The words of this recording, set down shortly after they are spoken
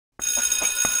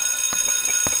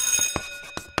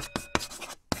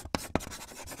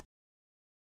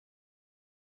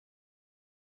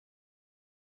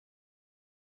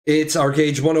It's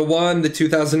Archeage 101, the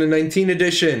 2019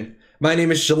 edition. My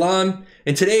name is Jalan,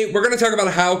 and today we're going to talk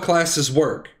about how classes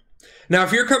work. Now,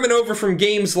 if you're coming over from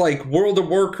games like World of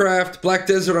Warcraft, Black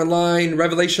Desert Online,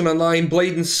 Revelation Online,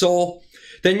 Blade and Soul,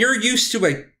 then you're used to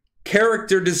a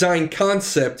character design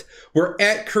concept where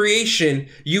at creation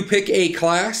you pick a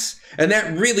class, and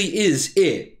that really is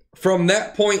it. From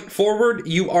that point forward,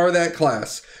 you are that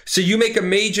class. So you make a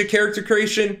mage a character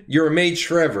creation, you're a mage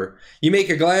forever. You make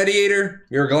a gladiator,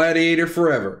 you're a gladiator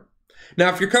forever.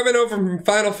 Now, if you're coming over from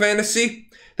Final Fantasy,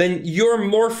 then you're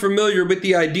more familiar with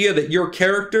the idea that your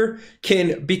character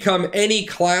can become any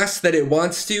class that it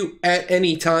wants to at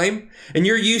any time, and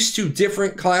you're used to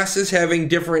different classes having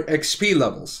different XP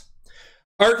levels.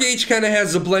 Archeage kind of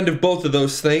has a blend of both of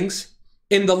those things.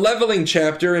 In the leveling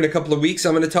chapter in a couple of weeks,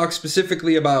 I'm going to talk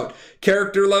specifically about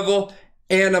character level,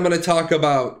 and I'm going to talk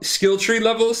about skill tree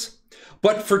levels.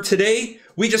 But for today,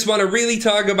 we just want to really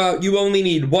talk about you only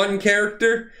need one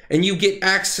character, and you get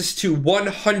access to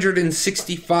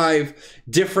 165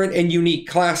 different and unique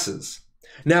classes.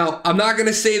 Now, I'm not going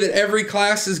to say that every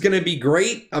class is going to be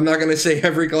great. I'm not going to say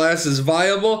every class is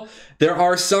viable. There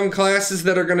are some classes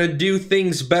that are going to do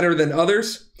things better than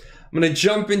others. I'm going to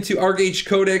jump into Archeage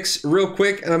Codex real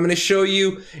quick, and I'm going to show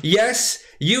you, yes,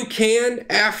 you can,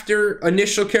 after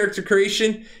initial character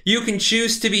creation, you can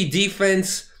choose to be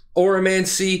defense,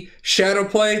 oromancy,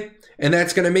 shadowplay, and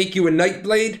that's going to make you a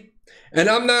Nightblade. And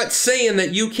I'm not saying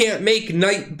that you can't make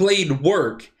Nightblade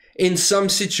work in some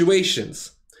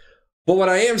situations. But what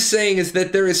I am saying is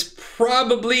that there is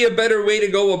probably a better way to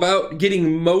go about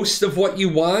getting most of what you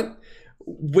want,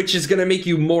 which is going to make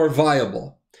you more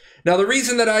viable. Now, the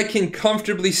reason that I can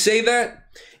comfortably say that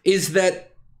is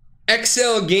that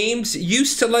XL Games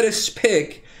used to let us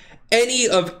pick any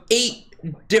of 8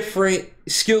 different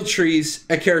skill trees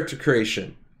at character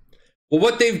creation. Well,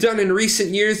 what they've done in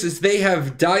recent years is they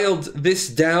have dialed this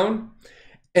down,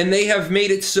 and they have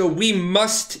made it so we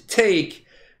must take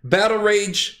Battle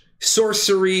Rage,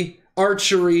 Sorcery,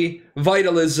 Archery,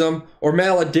 Vitalism, or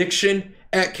Malediction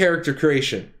at character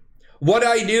creation. What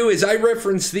I do is I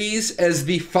reference these as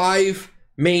the 5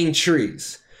 main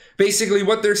trees. Basically,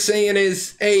 what they're saying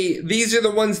is, hey, these are the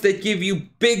ones that give you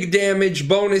big damage,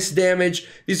 bonus damage.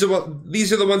 These are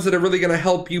the ones that are really going to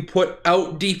help you put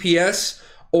out DPS,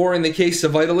 or in the case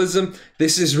of Vitalism,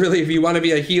 this is really, if you want to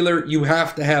be a healer, you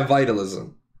have to have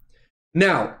Vitalism.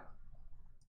 Now,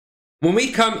 when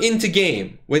we come into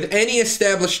game with any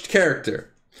established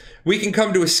character, we can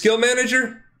come to a skill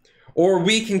manager, or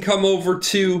we can come over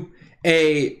to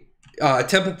a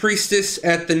temple priestess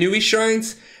at the Nui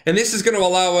shrines, and this is going to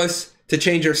allow us to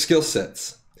change our skill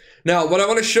sets. Now, what I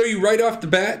want to show you right off the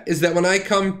bat is that when I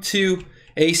come to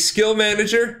a skill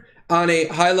manager on a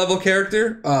high level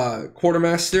character,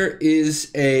 Quartermaster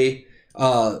is a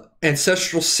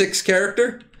Ancestral 6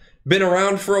 character, been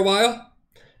around for a while.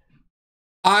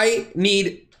 I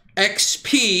need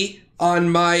XP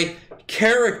on my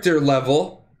character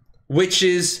level, which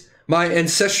is my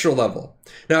ancestral level.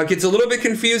 Now, it gets a little bit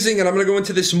confusing, and I'm going to go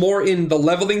into this more in the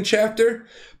leveling chapter,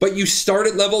 but you start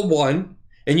at level 1,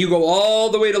 and you go all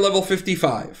the way to level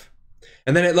 55.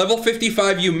 And then at level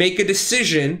 55, you make a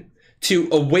decision to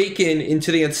awaken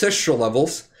into the ancestral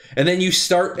levels, and then you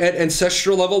start at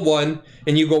ancestral level 1,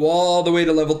 and you go all the way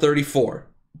to level 34.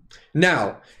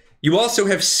 Now, you also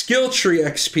have skill tree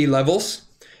XP levels,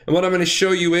 and what I'm going to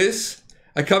show you is,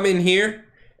 I come in here,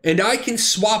 and I can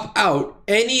swap out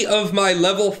any of my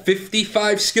level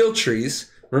 55 skill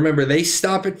trees. Remember, they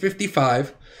stop at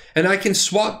 55. And I can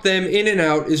swap them in and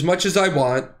out as much as I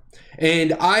want.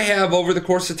 And I have, over the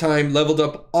course of time, leveled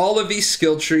up all of these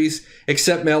skill trees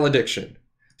except Malediction.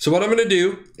 So what I'm going to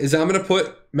do is I'm going to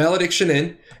put Malediction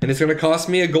in. And it's going to cost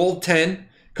me a gold 10.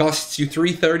 Costs you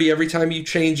 330 every time you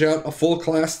change out a full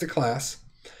class to class.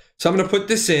 So I'm going to put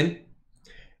this in.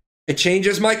 It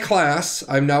changes my class.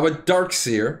 I'm now a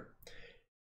Darkseer.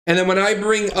 And then when I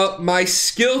bring up my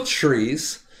skill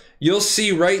trees, you'll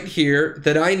see right here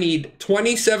that I need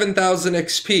 27,000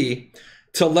 XP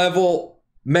to level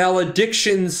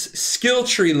Malediction's skill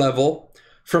tree level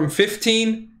from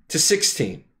 15 to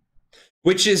 16,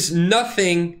 which is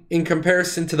nothing in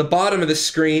comparison to the bottom of the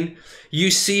screen. You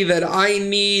see that I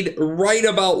need right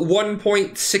about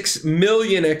 1.6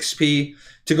 million XP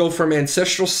to go from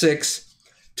Ancestral 6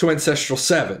 to Ancestral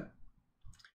 7.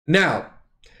 Now,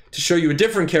 to show you a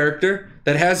different character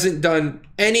that hasn't done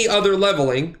any other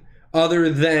leveling other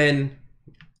than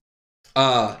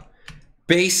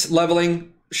base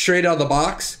leveling straight out of the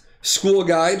box, School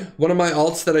Guide, one of my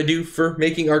alts that I do for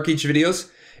making Archeage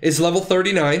videos, is level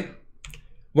 39.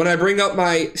 When I bring up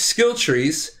my skill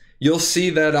trees, you'll see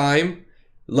that I'm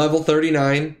level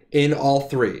 39 in all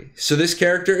three. So this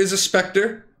character is a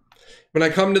Spectre. When I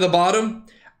come to the bottom,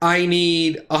 I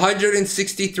need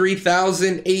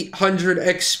 163,800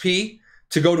 XP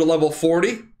to go to level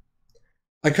 40.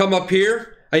 I come up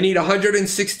here, I need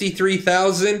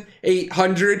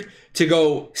 163,800 to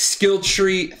go skill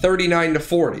tree 39 to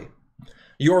 40.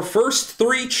 Your first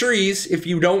three trees, if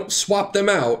you don't swap them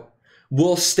out,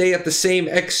 will stay at the same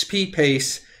XP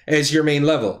pace as your main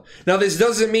level. Now, this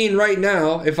doesn't mean right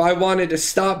now, if I wanted to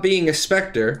stop being a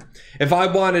Spectre, if I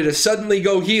wanted to suddenly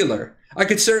go healer, I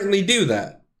could certainly do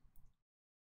that.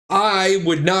 I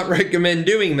would not recommend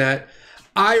doing that.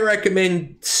 I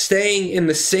recommend staying in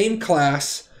the same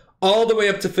class all the way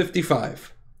up to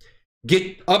 55.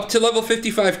 Get up to level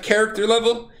 55 character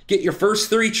level, get your first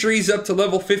three trees up to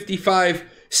level 55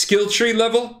 skill tree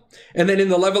level, and then in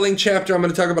the leveling chapter, I'm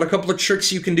going to talk about a couple of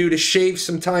tricks you can do to shave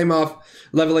some time off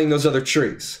leveling those other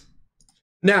trees.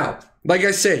 Now, like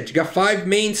I said, you got 5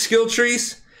 main skill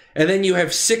trees, and then you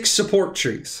have 6 support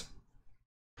trees.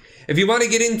 If you want to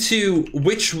get into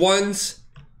which ones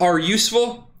are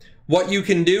useful, what you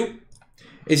can do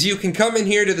is you can come in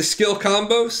here to the skill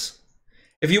combos.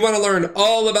 If you want to learn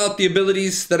all about the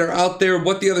abilities that are out there,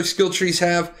 what the other skill trees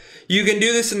have, you can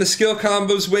do this in the skill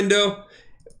combos window.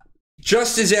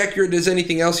 Just as accurate as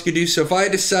anything else you could do. So if I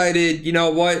decided, you know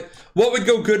what would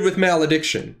go good with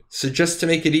Malediction? So just to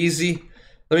make it easy,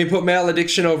 let me put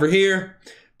Malediction over here.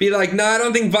 Be like, nah, I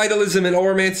don't think Vitalism and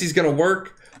Oromancy is going to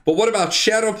work. But what about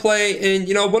Shadow Play? And,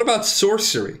 you know, what about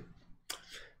Sorcery?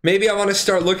 Maybe I want to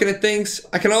start looking at things.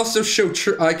 I can also show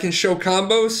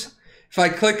combos. If I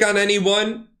click on any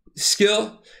one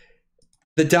skill,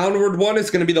 the downward one is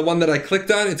going to be the one that I clicked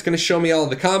on. It's going to show me all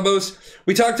of the combos.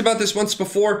 We talked about this once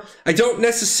before. I don't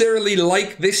necessarily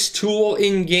like this tool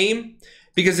in game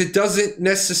because it doesn't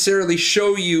necessarily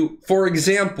show you, for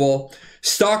example,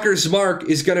 Stalker's Mark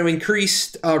is going to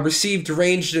increase received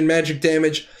ranged and magic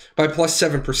damage by plus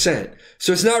 7%.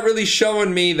 So it's not really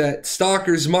showing me that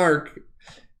Stalker's Mark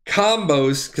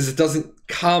combos, because it doesn't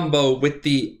combo with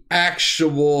the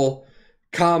actual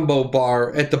combo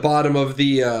bar at the bottom of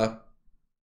the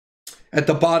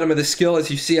skill, as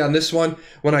you see on this one.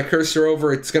 When I cursor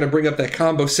over, it's going to bring up that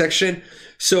combo section.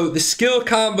 So the skill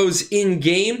combos in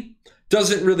game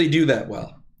doesn't really do that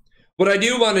well. What I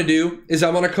do want to do is I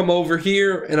want to come over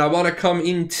here and I want to come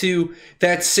into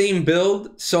that same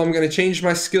build. So I'm going to change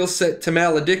my skill set to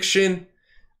Malediction.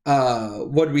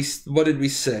 What did we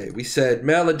say? We said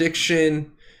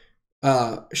Malediction,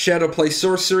 Shadow Play,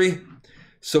 Sorcery.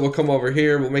 So we'll come over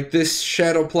here. We'll make this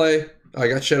Shadow Play. I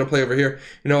got Shadow Play over here.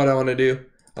 You know what I want to do?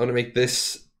 I want to make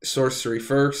this Sorcery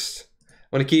first.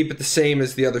 I want to keep it the same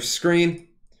as the other screen.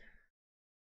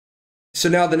 So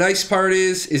now the nice part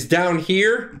is down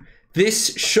here,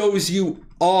 this shows you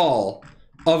all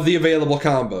of the available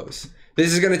combos.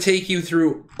 This is going to take you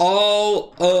through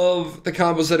all of the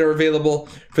combos that are available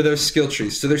for those skill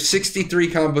trees. So there's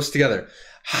 63 combos together.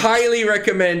 Highly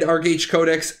recommend Archeage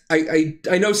Codex.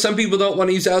 I know some people don't want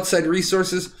to use outside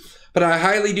resources, but I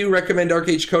highly do recommend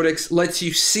Archeage Codex. Lets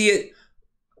you see it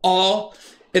all.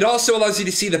 It also allows you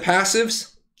to see the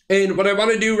passives. And what I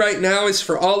want to do right now is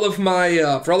for all of my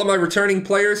returning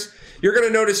players, you're going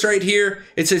to notice right here,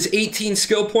 it says 18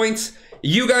 skill points.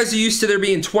 You guys are used to there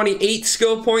being 28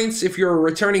 skill points if you're a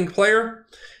returning player.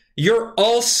 You're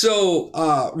also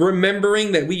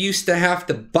remembering that we used to have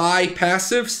to buy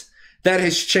passives. That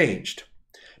has changed.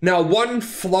 Now, one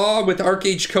flaw with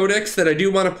Archeage Codex that I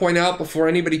do want to point out before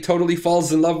anybody totally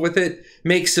falls in love with it,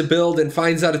 makes a build and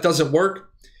finds out it doesn't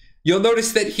work. You'll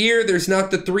notice that here, there's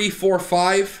not the 3, 4,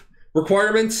 5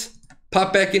 requirements.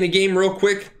 Pop back in a game real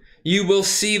quick. You will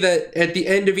see that at the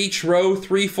end of each row,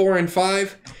 3, 4, and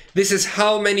 5, this is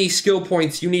how many skill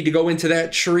points you need to go into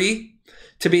that tree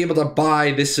to be able to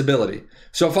buy this ability.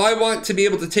 So if I want to be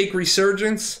able to take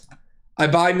Resurgence, I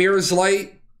buy Mirror's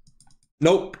Light.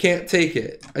 Nope, can't take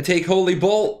it. I take Holy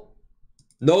Bolt.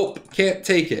 Nope, can't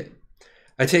take it.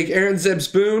 I take Aaron Zeb's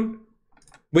Boon,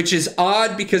 which is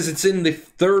odd because it's in the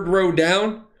 3rd row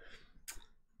down.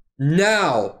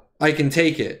 Now I can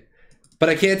take it. But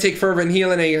I can't take Fervent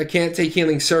Healing and I can't take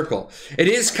Healing Circle. It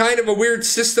is kind of a weird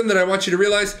system that I want you to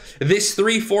realize. This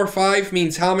 3, 4, 5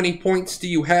 means how many points do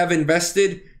you have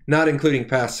invested, not including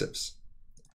passives.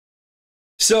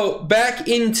 So back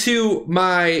into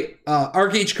my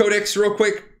Archeage Codex real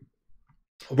quick.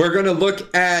 We're going to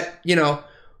look at, you know,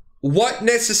 what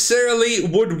necessarily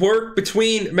would work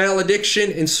between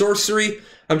Malediction and Sorcery.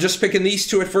 I'm just picking these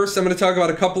two at first. I'm going to talk about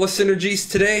a couple of synergies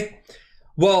today.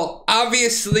 Well,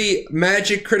 obviously,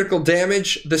 magic critical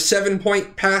damage, the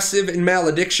 7-point passive in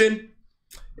Malediction,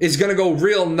 is going to go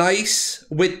real nice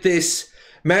with this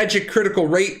magic critical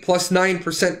rate plus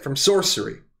 9% from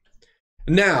sorcery.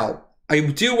 Now, I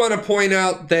do want to point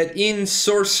out that in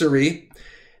sorcery,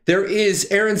 there is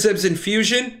Aaron Zeb's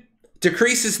Infusion,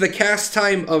 decreases the cast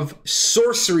time of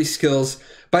sorcery skills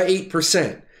by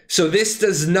 8%. So this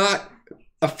does not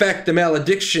affect the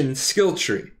Malediction skill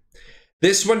tree.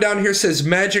 This one down here says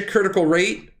magic critical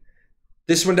rate.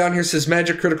 This one down here says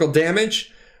magic critical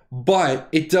damage, but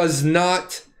it does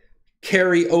not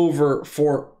carry over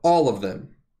for all of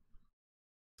them.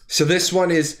 So this one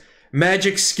is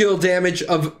magic skill damage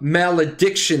of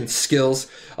Malediction skills.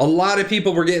 A lot of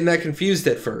people were getting that confused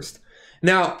at first.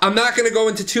 Now, I'm not going to go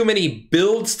into too many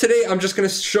builds today. I'm just going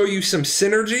to show you some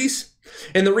synergies.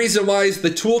 And the reason why is the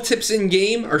tooltips in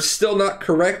game are still not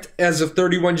correct as of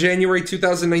 31 January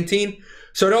 2019.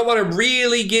 So I don't want to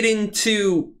really get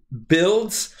into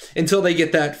builds until they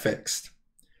get that fixed.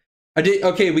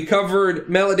 Okay, we covered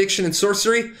Malediction and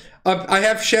Sorcery. I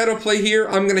have Shadow Play here.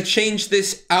 I'm going to change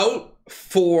this out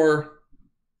for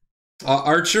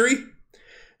Archery.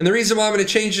 And the reason why I'm going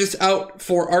to change this out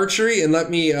for Archery, and let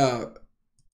me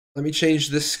change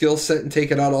this skill set and take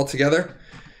it out altogether.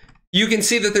 You can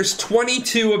see that there's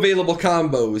 22 available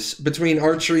combos between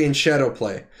Archery and Shadow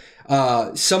Play.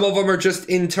 Some of them are just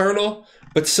internal,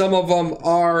 but some of them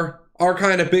are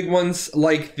kind of big ones,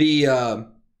 like the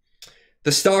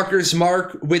Stalker's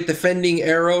Mark with the Fending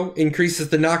Arrow increases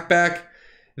the knockback.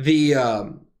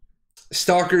 The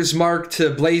Stalker's Mark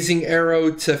to Blazing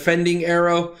Arrow to Fending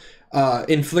Arrow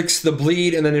inflicts the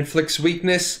bleed and then inflicts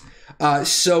weakness.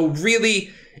 So really,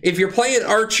 if you're playing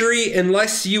Archery,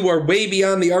 unless you are way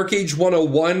beyond the Archeage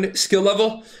 101 skill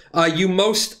level, you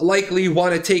most likely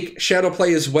want to take Shadow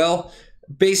Play as well.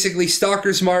 Basically,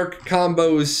 Stalker's Mark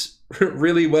combos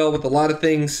really well with a lot of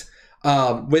things,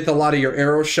 with a lot of your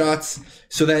arrow shots.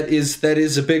 So that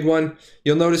is a big one.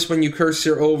 You'll notice when you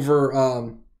cursor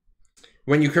over,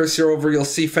 you'll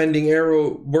see Fending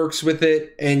Arrow works with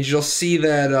it, and you'll see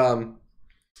that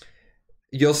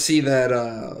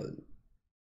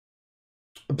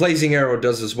Blazing Arrow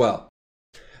does as well.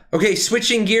 Okay,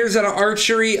 switching gears out of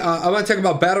Archery, I want to talk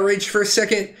about Battle Rage for a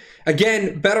second.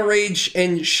 Again, Battle Rage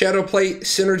and Shadow Play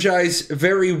synergize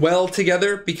very well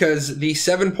together because the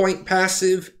 7-point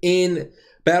passive in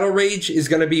Battle Rage is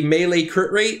going to be melee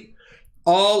crit rate.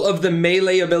 All of the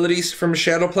melee abilities from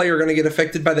Shadow Play are going to get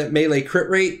affected by that melee crit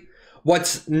rate.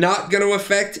 What's not going to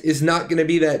affect is not going to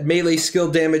be that melee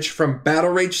skill damage from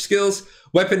Battle Rage skills.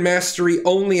 Weapon Mastery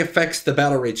only affects the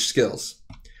Battle Rage skills.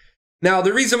 Now,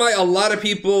 the reason why a lot of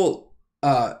people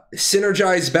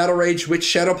synergize Battle Rage with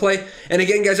Shadow Play, and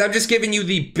again, guys, I'm just giving you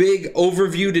the big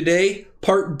overview today.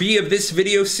 Part B of this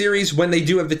video series, when they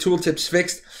do have the tooltips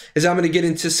fixed, is I'm going to get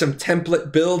into some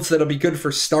template builds that'll be good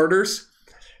for starters.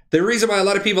 The reason why a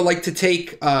lot of people like to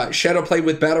take Shadow Play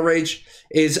with Battle Rage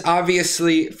is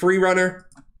obviously Free Runner.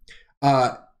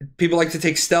 People like to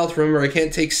take Stealth. Remember, I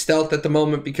can't take Stealth at the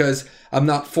moment because I'm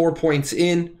not 4 points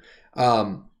in.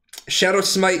 Shadow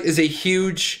Smite is a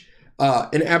huge,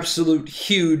 an absolute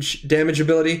huge damage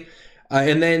ability.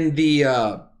 And then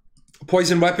the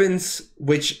Poison Weapons,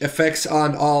 which affects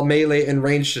on all melee and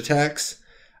ranged attacks.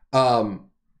 And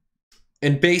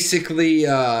basically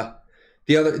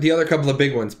the other couple of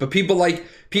big ones. But people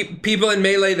in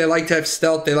melee, they like to have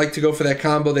Stealth. They like to go for that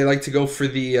combo. They like to go for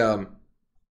the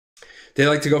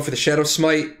Shadow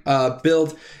Smite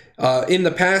build. In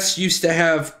the past, used to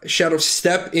have Shadow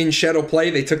Step in Shadow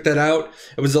Play. They took that out.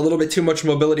 It was a little bit too much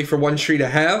mobility for one tree to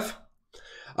have.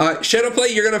 Shadow Play,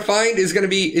 you're going to find, is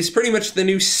pretty much the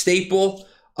new staple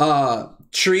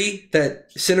tree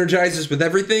that synergizes with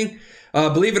everything.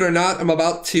 Believe it or not, I'm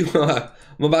about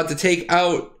to take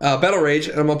out Battle Rage,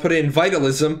 and I'm going to put in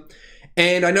Vitalism.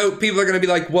 And I know people are going to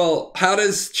be like, well, how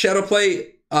does Shadow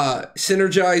Play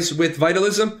synergize with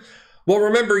Vitalism? Well,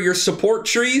 remember, your support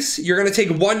trees, you're going to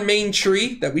take one main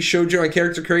tree that we showed you on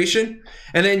character creation,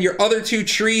 and then your other two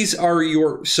trees are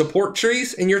your support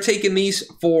trees, and you're taking these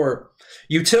for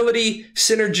utility,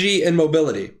 synergy, and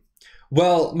mobility.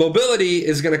 Well, mobility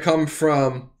is going to come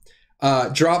from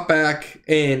drop back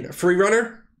and Free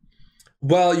Runner.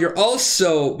 Well, you're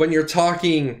also, when you're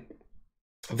talking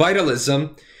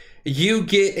Vitalism, you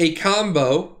get a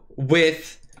combo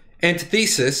with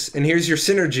Antithesis, and here's your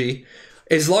synergy.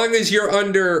 As long as you're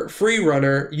under Free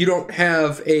Runner, you don't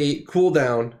have a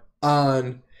cooldown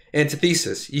on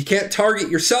Antithesis. You can't target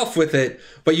yourself with it,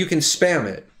 but you can spam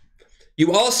it.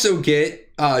 You also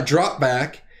get Drop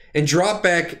Back, and Drop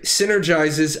Back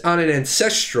synergizes on an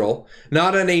Ancestral,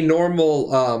 not on a normal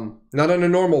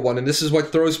one, and this is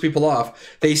what throws people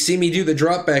off. They see me do the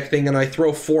Drop Back thing, and I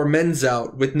throw 4 Men's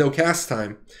out with no cast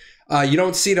time. You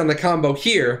don't see it on the combo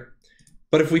here,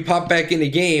 But if we pop back into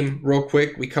game real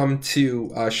quick, we come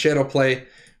to Shadow Play,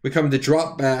 we come to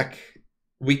Drop Back,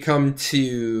 we come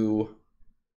to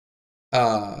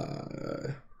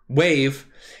Wave,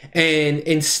 and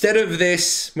instead of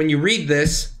this, when you read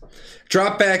this,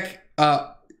 Drop Back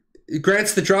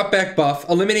grants the Drop Back buff,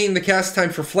 eliminating the cast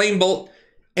time for Flame Bolt,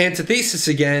 Antithesis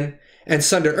again, and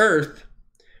Sunder Earth.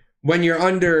 When you're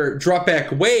under Drop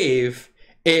Back Wave,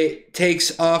 it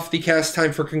takes off the cast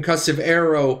time for Concussive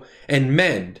Arrow and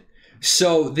Mend.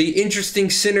 So the interesting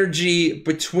synergy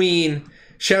between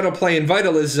Shadow Play and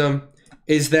Vitalism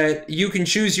is that you can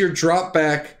choose your drop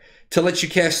back to let you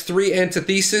cast 3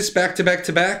 Antithesis back to back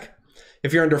to back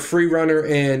if you're under Free Runner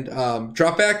and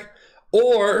drop back,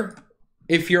 or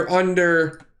if you're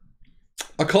under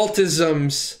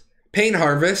Occultism's Pain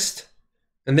Harvest,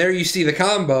 and there you see the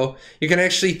combo, you can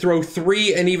actually throw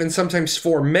 3 and even sometimes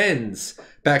 4 Mends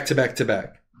back to back to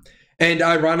back. And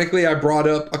ironically, I brought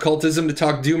up Occultism to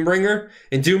talk Doombringer,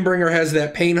 and Doombringer has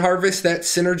that Pain Harvest, that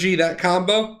synergy, that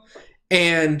combo,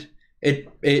 and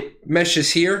it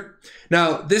meshes here.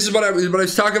 Now, this is what I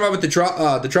was talking about with the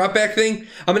drop back thing.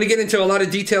 I'm going to get into a lot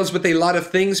of details with a lot of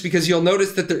things because you'll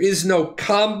notice that there is no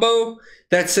combo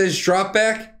that says drop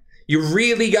back. You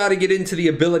really got to get into the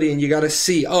ability and you got to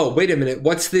see, oh, wait a minute,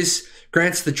 what's this?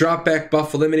 Grants the drop back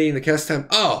buff, eliminating the cast time.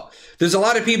 Oh, there's a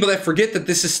lot of people that forget that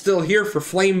this is still here for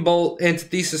Flame Bolt,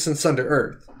 Antithesis, and Sunder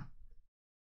Earth.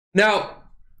 Now,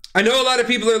 I know a lot of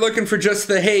people are looking for just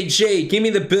the, hey, Jay, give me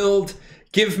the build.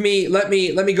 Let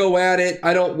me go at it.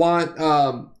 I don't want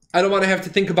to have to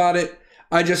think about it.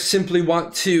 I just simply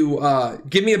want to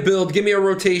give me a build, give me a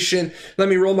rotation, let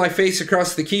me roll my face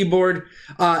across the keyboard.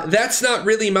 That's not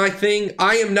really my thing.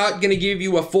 I am not going to give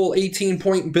you a full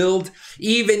 18-point build,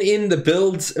 even in the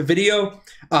builds video.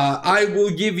 I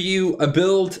will give you a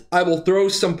build. I will throw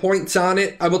some points on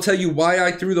it. I will tell you why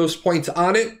I threw those points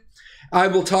on it. I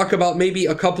will talk about maybe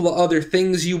a couple of other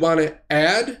things you want to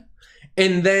add,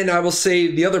 and then I will say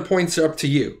the other points are up to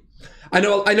you. I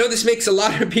know this makes a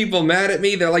lot of people mad at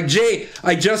me. They're like, Jay,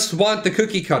 I just want the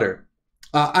cookie cutter.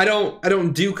 I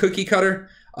don't do cookie cutter.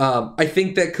 I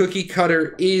think that cookie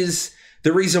cutter is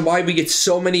the reason why we get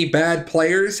so many bad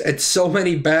players at so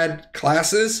many bad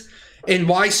classes, and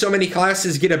why so many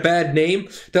classes get a bad name.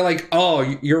 They're like,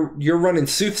 oh, you're running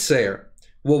Soothsayer.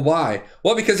 Well, why?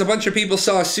 Well, because a bunch of people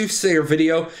saw a Soothsayer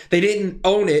video. They didn't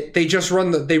own it. They just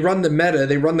run the meta.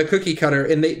 They run the cookie cutter,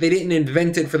 and they didn't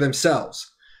invent it for themselves.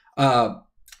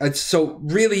 So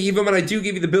really, even when I do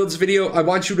give you the builds video, I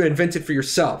want you to invent it for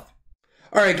yourself.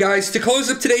 All right, guys, to close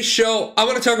up today's show, I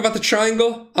want to talk about the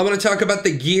triangle. I want to talk about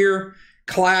the gear,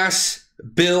 class,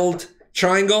 build,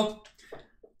 triangle.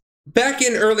 Back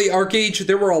in early Archeage,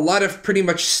 there were a lot of pretty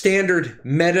much standard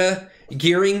meta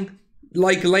gearing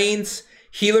like lanes.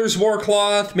 Healers wore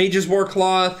cloth, mages wore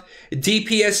cloth,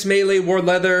 DPS melee wore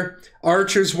leather,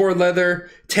 archers wore leather,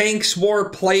 tanks wore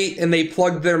plate, and they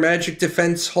plugged their magic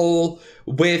defense hole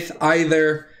with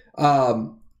either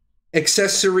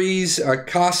accessories,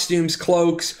 costumes,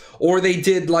 cloaks, or they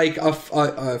did like a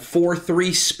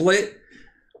 4-3 split.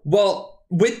 Well,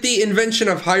 with the invention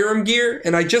of Hiram gear,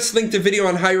 and I just linked a video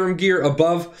on Hiram gear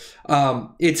above.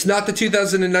 It's not the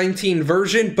 2019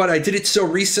 version, but I did it so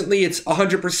recently, it's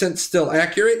 100% still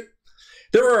accurate.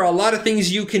 There are a lot of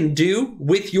things you can do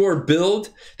with your build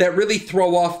that really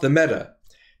throw off the meta.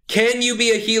 Can you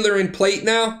be a healer in plate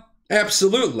now?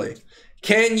 Absolutely.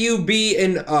 Can you be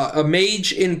a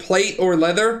mage in plate or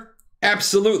leather?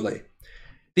 Absolutely.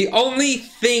 The only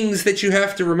things that you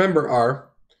have to remember are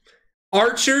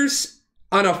archers.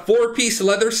 On a 4-piece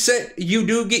leather set, you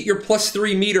do get your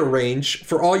 +3 meter range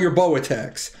for all your bow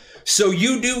attacks. So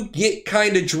you do get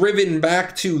kind of driven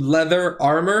back to leather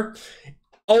armor,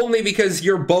 only because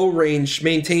your bow range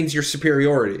maintains your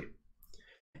superiority.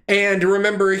 And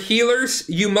remember, healers,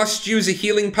 you must use a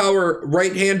healing power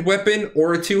right-hand weapon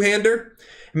or a two-hander.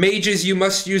 Mages, you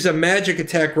must use a magic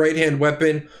attack right-hand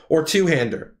weapon or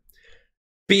two-hander.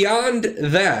 Beyond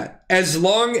that, as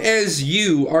long as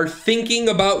you are thinking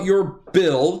about your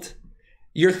build,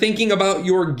 you're thinking about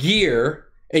your gear,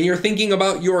 and you're thinking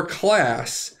about your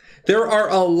class, there are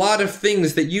a lot of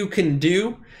things that you can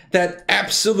do that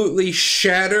absolutely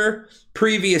shatter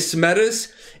previous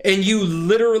metas, and you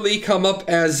literally come up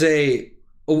as a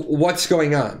what's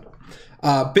going on.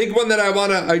 Big one that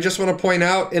I just want to point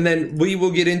out, and then we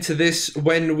will get into this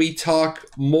when we talk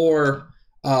more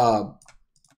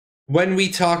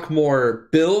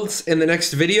builds in the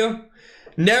next video.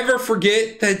 Never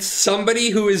forget that somebody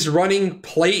who is running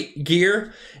plate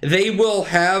gear, they will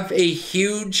have a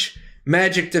huge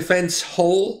magic defense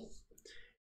hole.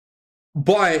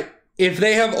 But if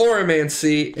they have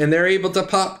Auramancy and they're able to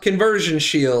pop Conversion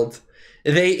Shield,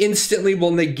 they instantly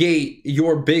will negate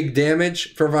your big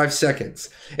damage for 5 seconds.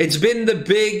 It's been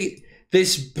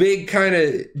this big kind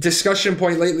of discussion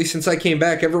point lately since I came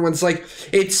back. Everyone's like,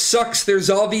 it sucks. There's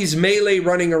all these melee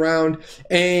running around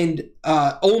and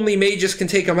only mages can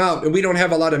take them out. And we don't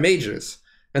have a lot of mages.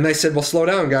 And I said, well, slow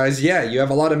down, guys. Yeah, you have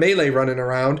a lot of melee running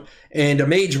around and a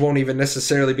mage won't even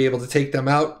necessarily be able to take them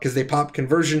out because they pop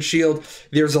conversion shield.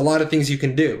 There's a lot of things you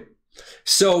can do.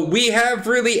 So we have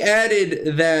really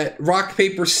added that rock,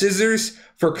 paper, scissors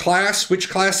for class, which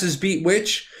classes beat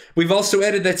which. We've also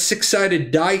added that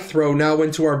 6-sided die throw now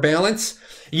into our balance.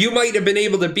 You might have been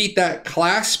able to beat that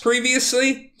class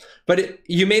previously, but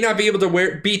you may not be able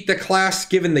to beat the class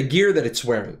given the gear that it's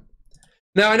wearing.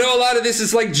 Now, I know a lot of this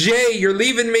is like, Jay, you're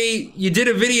leaving me. You did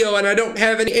a video and I don't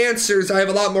have any answers. I have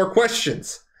a lot more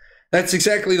questions. That's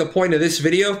exactly the point of this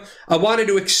video. I wanted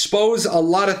to expose a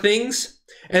lot of things.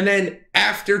 And then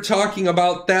after talking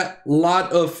about that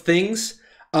lot of things,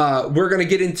 we're going to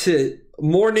get into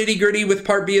more nitty-gritty with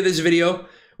part B of this video.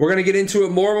 We're going to get into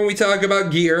it more when we talk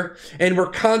about gear. And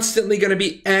we're constantly going to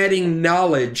be adding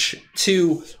knowledge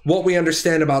to what we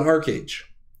understand about Archeage.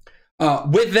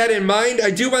 With that in mind, I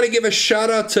do want to give a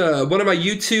shout out to one of my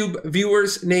YouTube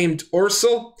viewers named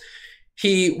Ursel.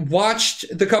 He watched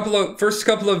the first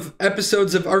couple of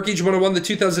episodes of Archeage 101, the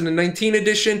 2019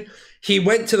 edition. He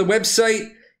went to the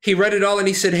website, he read it all, and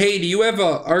he said, hey, do you have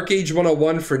a Archeage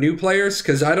 101 for new players?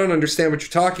 Because I don't understand what you're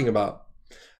talking about.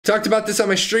 Talked about this on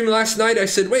my stream last night. I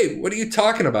said, wait, what are you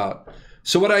talking about?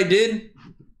 So what I did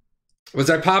was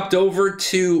I popped over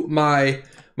to my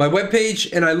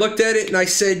webpage and I looked at it and I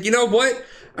said, you know what?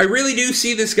 I really do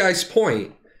see this guy's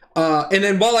point. And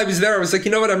then while I was there, I was like,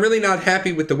 you know what? I'm really not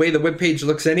happy with the way the webpage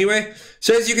looks anyway.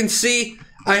 So as you can see,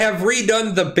 I have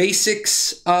redone the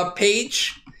basics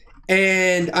page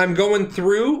and I'm going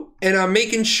through and I'm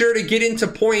making sure to get into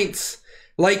points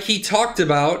like he talked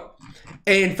about.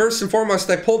 And first and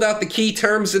foremost, I pulled out the key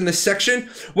terms in this section.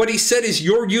 What he said is,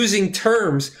 you're using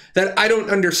terms that I don't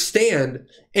understand,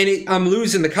 and I'm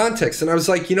losing the context. And I was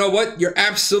like, you know what? You're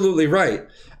absolutely right.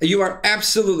 You are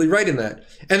absolutely right in that.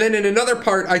 And then in another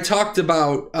part, I talked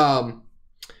about,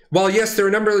 while yes, there are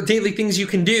a number of daily things you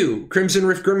can do, Crimson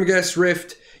Rift, Grimghast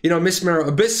Rift, you know, Mistmere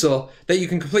Abyssal, that you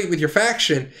can complete with your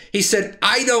faction. He said,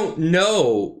 I don't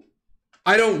know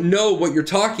what you're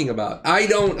talking about. I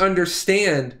don't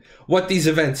understand what these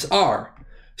events are.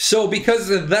 So because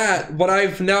of that, what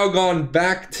I've now gone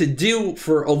back to do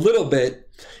for a little bit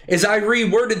is I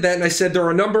reworded that and I said there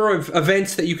are a number of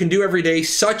events that you can do every day,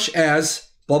 such as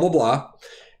blah, blah, blah.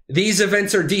 These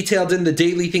events are detailed in the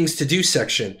daily things to do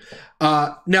section.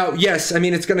 Now, yes, I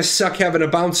mean, it's going to suck having to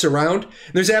bounce around.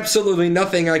 There's absolutely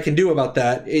nothing I can do about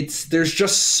that. There's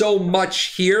just so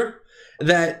much here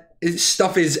that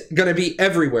stuff is going to be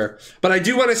everywhere. But I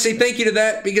do want to say thank you to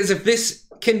that, because if this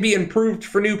can be improved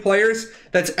for new players,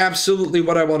 that's absolutely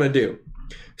what I want to do.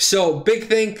 So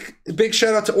big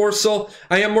shout out to Ursel.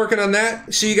 I am working on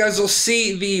that. So you guys will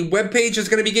see the webpage is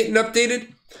going to be getting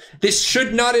updated. This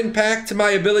should not impact my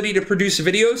ability to produce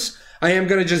videos. I am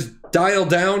going to just dial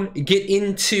down, get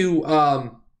into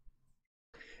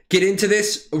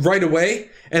this right away,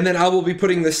 and then I will be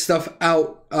putting this stuff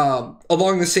out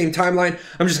along the same timeline.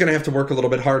 I'm just going to have to work a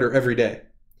little bit harder every day.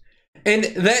 And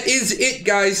that is it,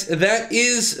 guys. That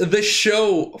is the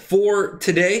show for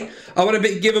today. I want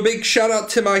to give a big shout out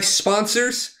to my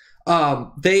sponsors.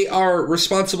 They are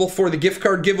responsible for the gift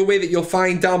card giveaway that you'll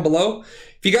find down below.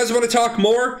 If you guys want to talk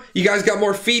more, you guys got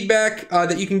more feedback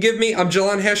that you can give me, I'm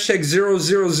Jalan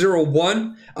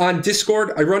 #0001 on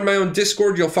Discord. I run my own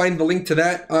Discord. You'll find the link to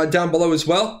that down below as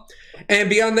well. And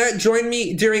beyond that, join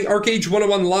me during Archeage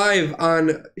 101 Live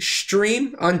on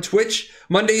stream on Twitch,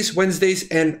 Mondays, Wednesdays,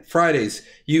 and Fridays.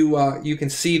 You can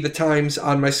see the times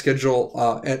on my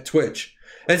schedule at Twitch.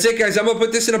 That's it, guys. I'm going to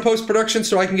put this in a post-production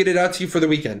so I can get it out to you for the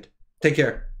weekend. Take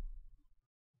care.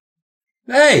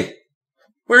 Hey,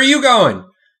 where are you going?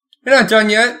 You're not done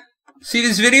yet. See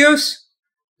these videos?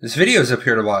 This video's up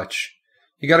here to watch.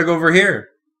 You got to go over here.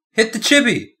 Hit the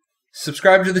chibi.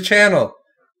 Subscribe to the channel.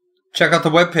 Check out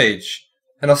the webpage.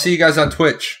 And I'll see you guys on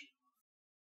Twitch.